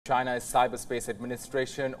China's Cyberspace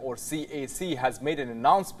Administration, or CAC, has made an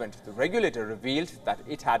announcement. The regulator revealed that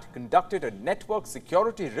it had conducted a network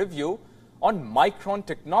security review on Micron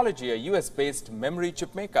Technology, a US-based memory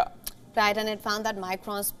chip maker. Right, and it found that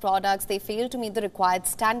Micron's products, they failed to meet the required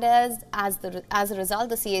standards. As a result,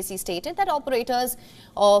 the CAC stated that operators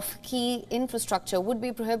of key infrastructure would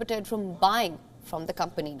be prohibited from buying from the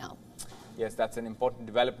company now. Yes, that's an important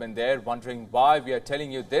development there. Wondering why we are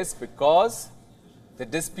telling you this? Because the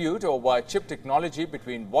dispute over chip technology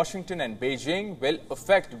between Washington and Beijing will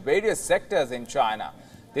affect various sectors in China.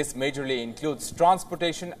 This majorly includes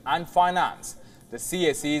transportation and finance. The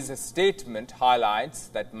CAC's statement highlights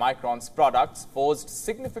that Micron's products posed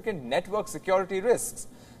significant network security risks.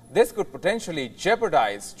 This could potentially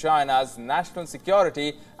jeopardize China's national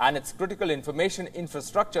security and its critical information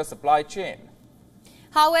infrastructure supply chain.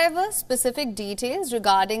 However, specific details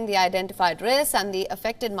regarding the identified risks and the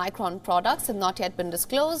affected Micron products have not yet been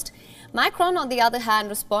disclosed. Micron, on the other hand,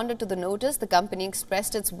 responded to the notice. The company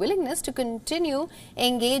expressed its willingness to continue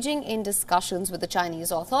engaging in discussions with the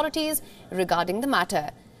Chinese authorities regarding the matter.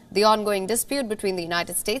 The ongoing dispute between the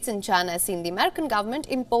United States and China has seen the American government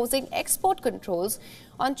imposing export controls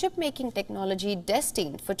on chip-making technology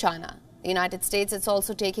destined for China. The United States is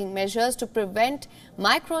also taking measures to prevent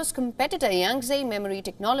Micron's competitor Yangtze Memory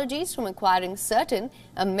Technologies from acquiring certain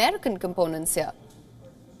American components here.